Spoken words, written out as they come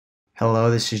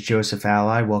Hello, this is Joseph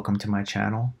Alai. Welcome to my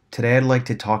channel. Today I'd like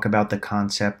to talk about the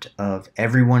concept of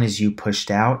everyone is you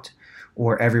pushed out,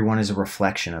 or everyone is a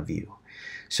reflection of you.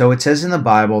 So it says in the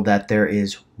Bible that there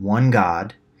is one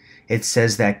God. It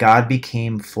says that God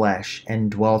became flesh and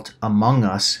dwelt among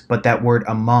us, but that word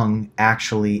among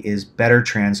actually is better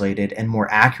translated and more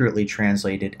accurately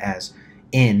translated as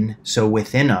in, so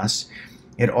within us.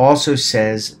 It also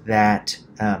says that,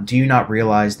 do you not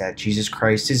realize that Jesus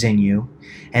Christ is in you?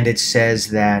 And it says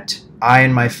that I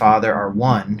and my Father are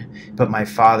one, but my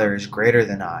Father is greater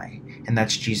than I. And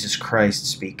that's Jesus Christ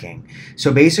speaking.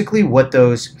 So basically what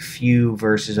those few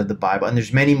verses of the Bible, and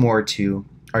there's many more to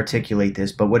articulate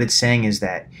this, but what it's saying is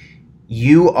that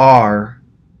you are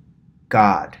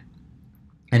God.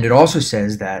 And it also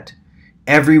says that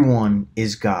everyone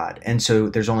is God. And so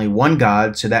there's only one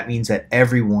God, so that means that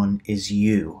everyone is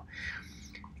you.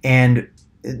 And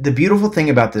the beautiful thing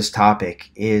about this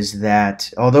topic is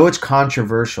that although it's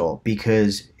controversial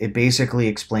because it basically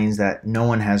explains that no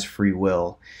one has free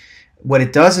will, what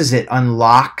it does is it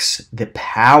unlocks the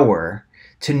power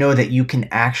to know that you can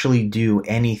actually do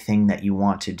anything that you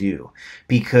want to do.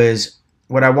 Because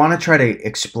what I want to try to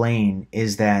explain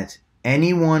is that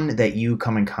anyone that you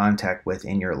come in contact with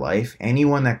in your life,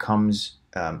 anyone that comes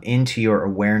into your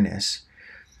awareness,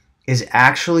 is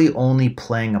actually only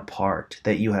playing a part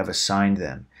that you have assigned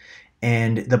them.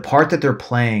 And the part that they're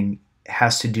playing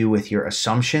has to do with your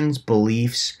assumptions,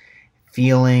 beliefs,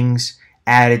 feelings,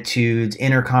 attitudes,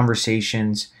 inner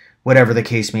conversations, whatever the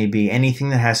case may be, anything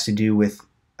that has to do with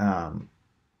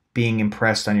being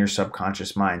impressed on your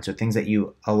subconscious mind. So things that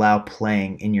you allow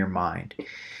playing in your mind.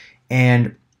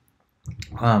 And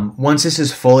once this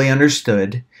is fully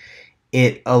understood,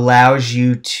 it allows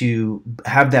you to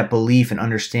have that belief and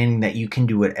understanding that you can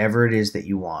do whatever it is that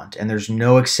you want. And there's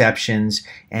no exceptions.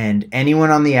 And anyone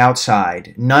on the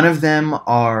outside, none of them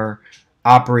are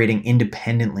operating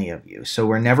independently of you. So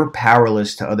we're never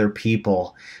powerless to other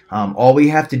people. All we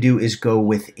have to do is go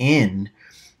within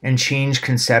and change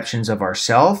conceptions of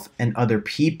ourselves and other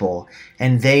people.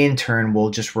 And they in turn will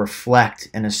just reflect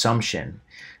an assumption.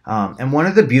 And one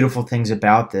of the beautiful things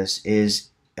about this is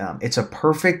it's a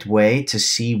perfect way to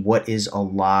see what is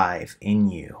alive in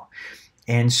you.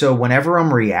 And so whenever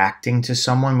I'm reacting to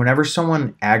someone, whenever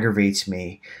someone aggravates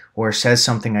me or says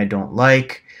something I don't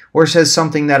like or says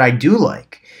something that I do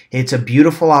like, it's a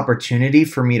beautiful opportunity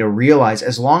for me to realize,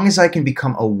 as long as I can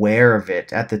become aware of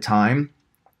it at the time,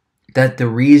 that the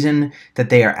reason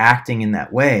that they are acting in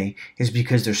that way is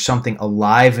because there's something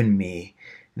alive in me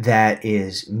that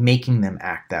is making them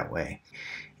act that way.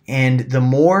 And the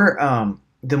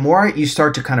more you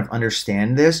start to kind of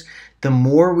understand this, the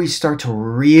more we start to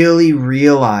really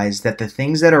realize that the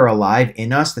things that are alive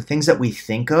in us, the things that we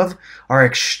think of, are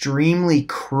extremely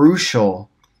crucial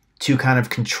to kind of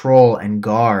control and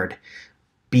guard.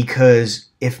 Because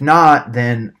if not,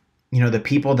 then the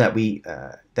people that we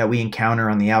encounter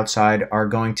on the outside are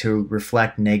going to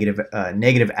reflect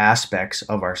negative aspects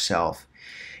of ourselves.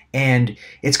 And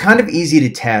it's kind of easy to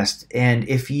test. And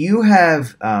if you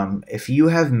have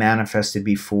manifested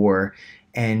before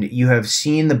and you have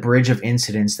seen the bridge of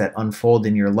incidents that unfold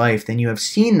in your life, then you have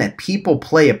seen that people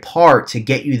play a part to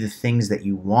get you the things that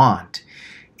you want.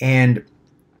 And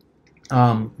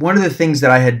one of the things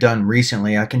that I had done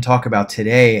recently, I can talk about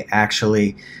today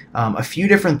actually. A few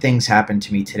different things happened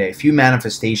to me today, a few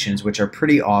manifestations which are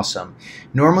pretty awesome.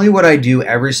 Normally what I do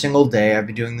every single day, I've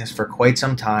been doing this for quite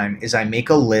some time, is I make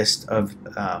a list of,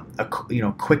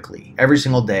 quickly, every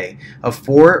single day, of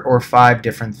 4 or 5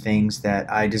 different things that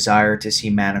I desire to see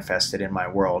manifested in my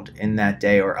world in that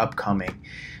day or upcoming.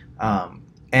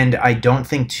 And I don't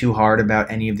think too hard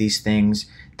about any of these things.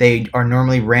 They are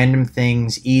normally random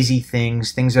things, easy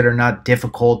things, things that are not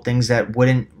difficult, things that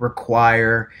wouldn't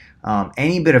require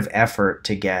any bit of effort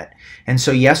to get. And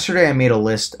so yesterday I made a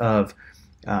list of,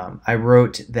 I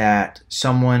wrote that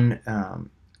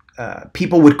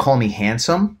people would call me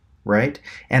handsome, right?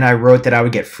 And I wrote that I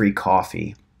would get free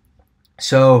coffee.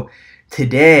 So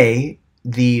today,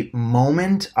 the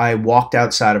moment I walked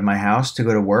outside of my house to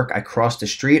go to work, I crossed the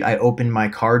street, I opened my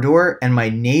car door, and my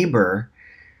neighbor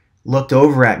looked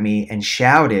over at me and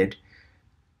shouted,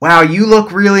 "Wow, you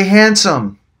look really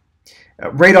handsome."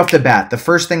 Right off the bat, the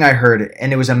first thing I heard,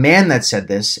 and it was a man that said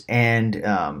this, and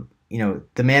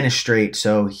the man is straight,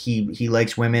 so he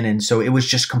likes women, and so it was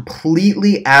just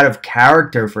completely out of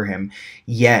character for him.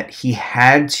 Yet he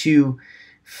had to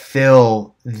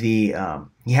fill the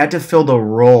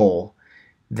role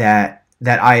that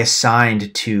I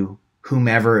assigned to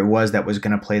whomever it was that was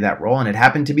going to play that role. And it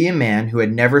happened to be a man who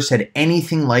had never said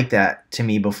anything like that to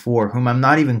me before, whom I'm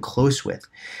not even close with.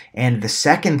 And the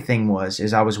second thing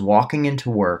is I was walking into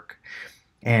work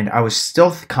and I was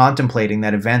still contemplating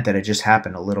that event that had just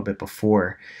happened a little bit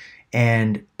before.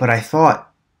 But I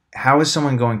thought, how is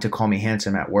someone going to call me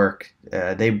handsome at work?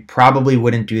 They probably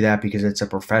wouldn't do that because it's a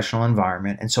professional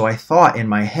environment. And so I thought in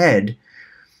my head,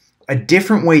 a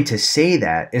different way to say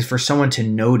that is for someone to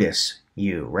notice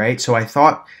you, right? So I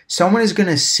thought someone is going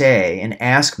to say and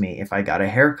ask me if I got a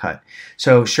haircut.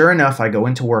 So sure enough, I go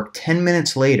into work 10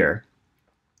 minutes later.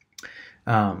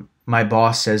 My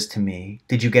boss says to me,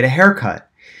 "Did you get a haircut?"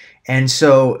 And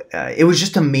so it was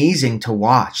just amazing to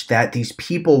watch that these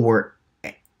people were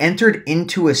entered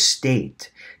into a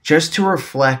state just to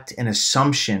reflect an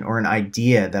assumption or an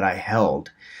idea that I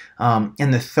held.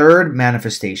 And the third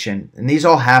manifestation, and these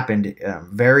all happened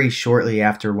very shortly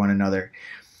after one another,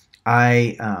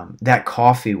 that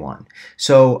coffee one.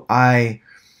 So I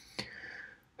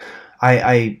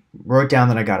wrote down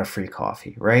that I got a free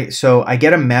coffee, right? So I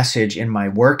get a message in my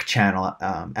work channel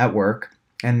at work,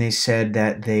 and they said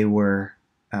that they were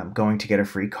going to get a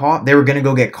free coffee. They were going to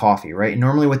go get coffee, right?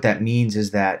 Normally what that means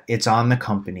is that it's on the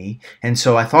company. And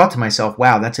so I thought to myself,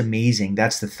 wow, that's amazing.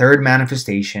 That's the third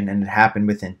manifestation, and it happened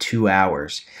within 2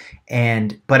 hours.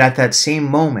 But at that same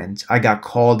moment, I got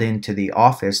called into the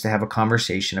office to have a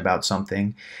conversation about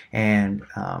something. And,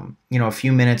 a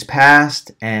few minutes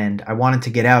passed, and I wanted to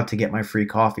get out to get my free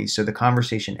coffee. So the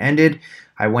conversation ended.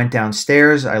 I went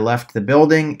downstairs. I left the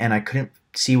building, and I couldn't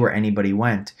see where anybody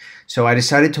went. So I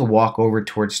decided to walk over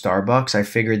towards Starbucks. I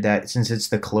figured that since it's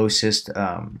the closest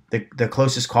the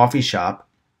closest coffee shop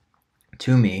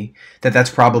to me, that's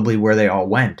probably where they all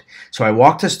went. So I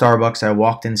walked to Starbucks, I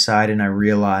walked inside, and I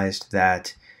realized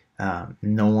that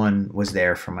no one was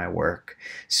there for my work.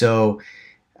 So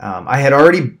I had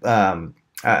already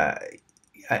I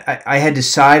had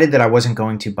decided that I wasn't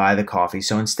going to buy the coffee.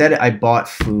 So instead I bought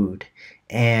food.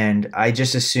 And I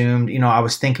just assumed, I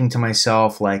was thinking to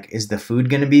myself, like, is the food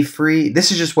going to be free? This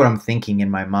is just what I'm thinking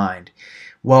in my mind.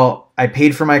 Well, I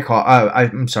paid for my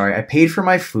I paid for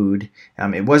my food.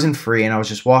 It wasn't free, and I was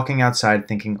just walking outside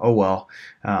thinking, oh well.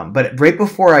 But right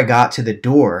before I got to the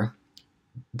door,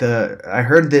 I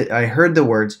heard the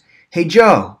words, "Hey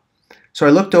Joe." So I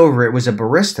looked over. It was a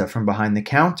barista from behind the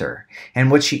counter,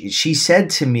 and what she said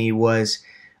to me was,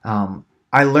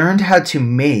 "I learned how to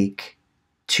make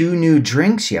 2 new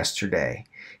drinks yesterday.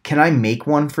 Can I make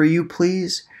one for you,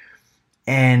 please?"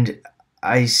 And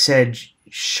I said,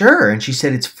 "Sure." And she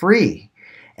said, "It's free."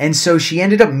 And so she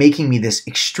ended up making me this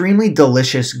extremely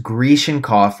delicious Grecian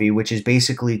coffee, which is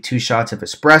basically 2 shots of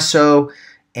espresso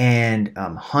and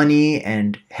honey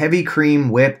and heavy cream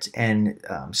whipped and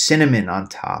cinnamon on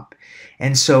top.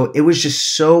 And so it was just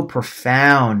so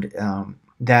profound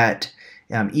that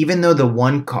even though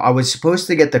I was supposed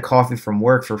to get the coffee from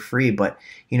work for free, but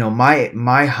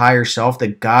my higher self, the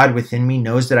God within me,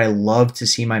 knows that I love to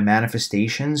see my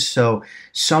manifestations. So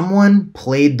someone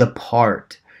played the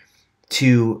part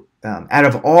to, out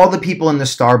of all the people in the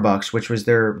Starbucks, which was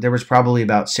there was probably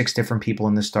about 6 different people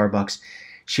in the Starbucks.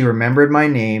 She remembered my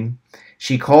name.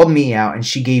 She called me out, and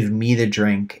she gave me the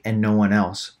drink and no one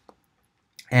else.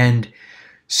 And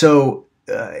so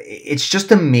it's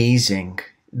just amazing,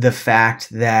 the fact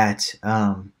that,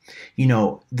 the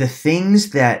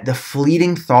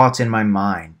fleeting thoughts in my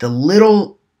mind, the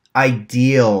little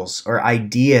ideals or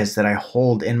ideas that I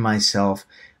hold in myself,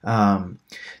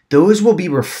 those will be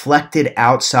reflected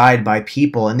outside by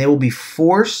people, and they will be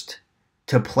forced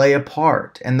to play a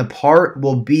part. And the part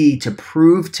will be to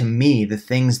prove to me the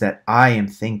things that I am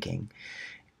thinking.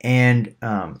 And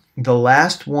the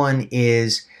last one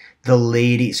is the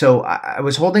lady. So I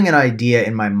was holding an idea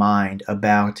in my mind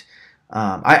about,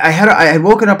 I had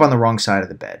woken up on the wrong side of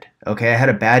the bed. Okay, I had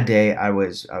a bad day. I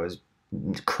was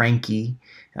cranky,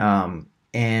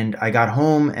 and I got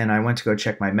home and I went to go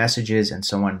check my messages, and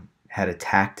someone had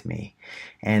attacked me,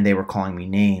 and they were calling me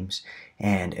names.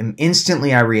 And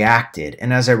instantly I reacted,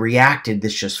 and as I reacted,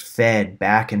 this just fed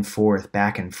back and forth,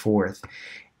 back and forth,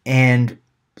 and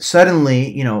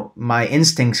suddenly, my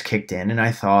instincts kicked in, and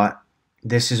I thought,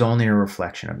 this is only a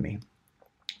reflection of me.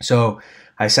 So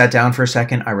I sat down for a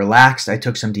second, I relaxed, I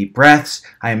took some deep breaths,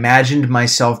 I imagined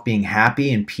myself being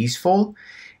happy and peaceful,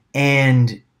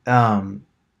 and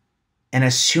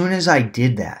as soon as I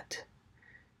did that,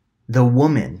 the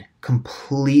woman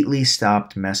completely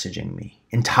stopped messaging me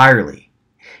entirely.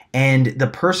 And the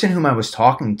person whom I was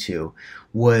talking to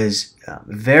was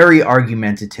very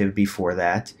argumentative before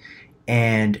that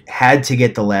and had to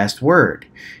get the last word.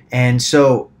 And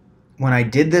so when I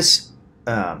did this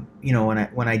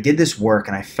when I did this work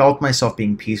and I felt myself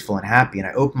being peaceful and happy, and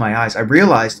I opened my eyes, I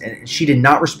realized, and she did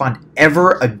not respond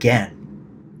ever again.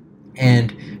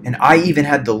 And I even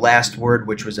had the last word,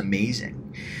 which was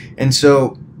amazing. And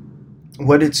so,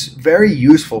 what it's very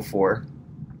useful for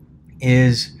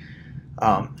is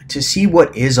to see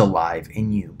what is alive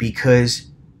in you, because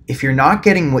if you're not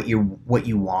getting what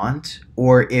you want,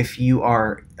 or if you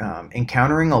are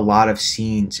encountering a lot of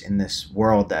scenes in this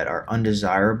world that are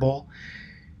undesirable,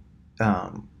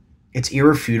 it's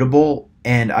irrefutable,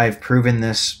 and I've proven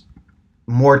this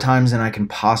more times than I can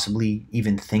possibly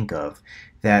even think of,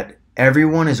 that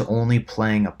everyone is only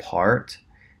playing a part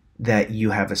that you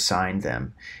have assigned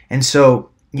them. And so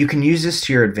you can use this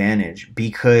to your advantage,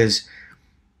 because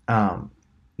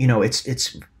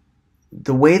it's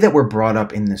the way that we're brought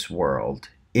up in this world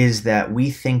is that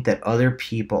we think that other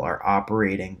people are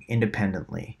operating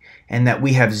independently, and that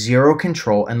we have zero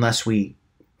control unless we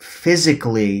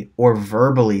physically or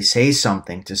verbally say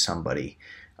something to somebody.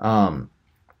 And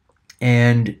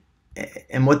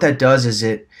what that does is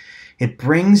it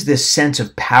brings this sense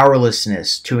of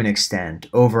powerlessness to an extent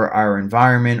over our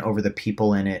environment, over the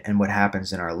people in it, and what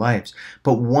happens in our lives.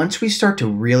 But once we start to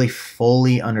really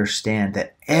fully understand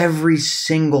that every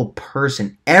single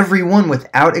person, everyone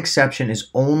without exception,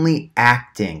 is only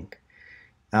acting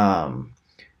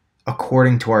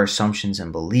according to our assumptions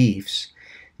and beliefs,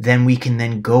 then we can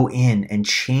then go in and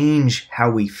change how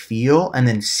we feel and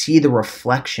then see the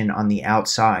reflection on the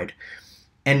outside.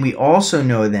 And we also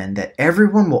know then that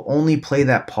everyone will only play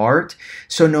that part.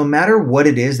 So no matter what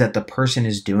it is that the person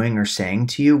is doing or saying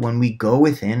to you, when we go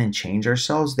within and change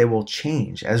ourselves, they will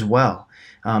change as well.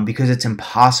 Because it's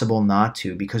impossible not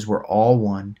to, because we're all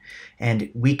one. And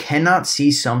we cannot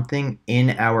see something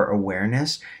in our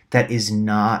awareness that is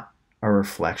not a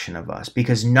reflection of us,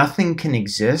 because nothing can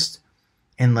exist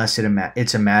unless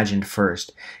it's imagined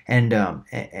first. And,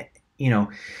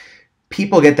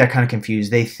 people get that kind of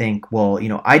confused. They think, well,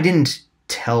 I didn't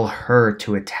tell her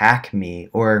to attack me,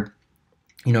 or,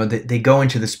 they go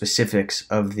into the specifics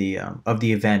of the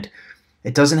event.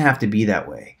 It doesn't have to be that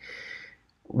way.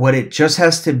 What it just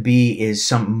has to be is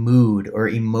some mood or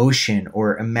emotion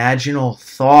or imaginal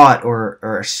thought or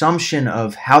assumption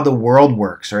of how the world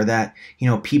works, or that,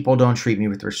 people don't treat me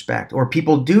with respect, or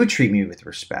people do treat me with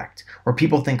respect, or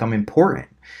people think I'm important.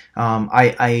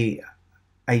 I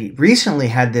recently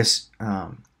had this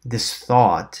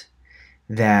thought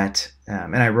that,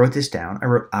 and I wrote this down. I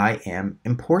wrote, I am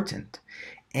important.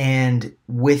 And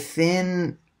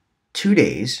within 2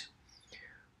 days,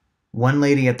 one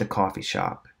lady at the coffee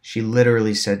shop, she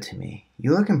literally said to me,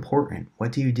 "You look important.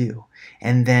 What do you do?"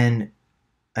 And then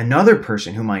another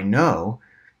person whom I know,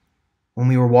 when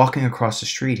we were walking across the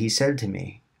street, he said to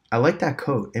me, "I like that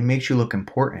coat. It makes you look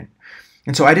important."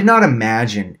 And so I did not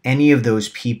imagine any of those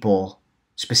people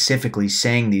specifically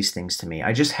saying these things to me.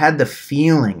 I just had the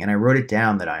feeling, and I wrote it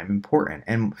down, that I am important.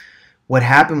 And what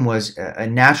happened was a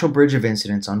natural bridge of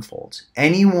incidents unfolds.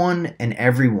 Anyone and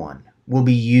everyone will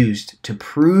be used to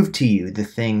prove to you the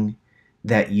thing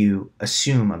that you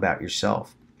assume about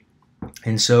yourself.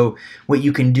 And so what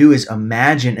you can do is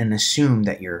imagine and assume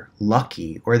that you're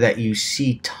lucky, or that you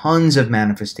see tons of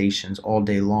manifestations all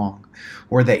day long,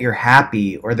 or that you're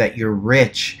happy, or that you're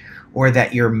rich, or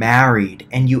that you're married,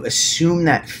 and you assume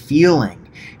that feeling.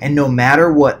 And no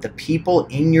matter what, the people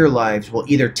in your lives will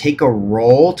either take a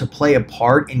role to play a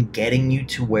part in getting you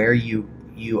to where you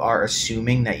are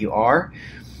assuming that you are,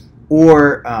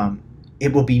 or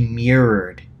it will be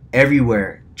mirrored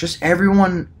everywhere. Just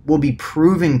everyone will be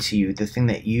proving to you the thing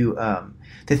that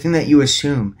you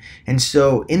assume. And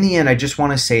so in the end, I just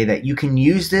want to say that you can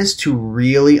use this to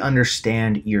really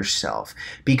understand yourself,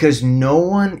 because no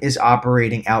one is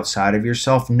operating outside of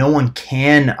yourself. No one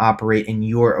can operate in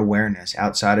your awareness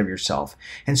outside of yourself.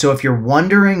 And so if you're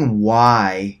wondering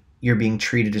why you're being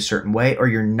treated a certain way, or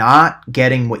you're not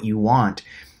getting what you want,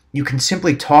 you can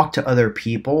simply talk to other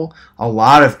people, a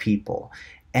lot of people,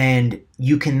 and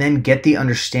you can then get the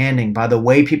understanding by the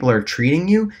way people are treating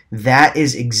you. That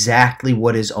is exactly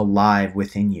what is alive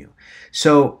within you.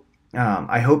 So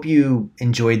I hope you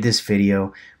enjoyed this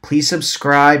video. Please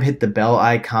subscribe, hit the bell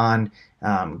icon,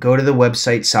 go to the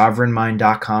website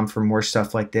sovereignmind.com for more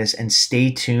stuff like this, and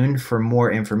stay tuned for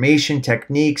more information,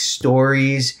 techniques,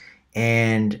 stories,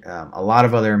 and a lot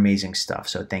of other amazing stuff.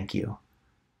 So thank you.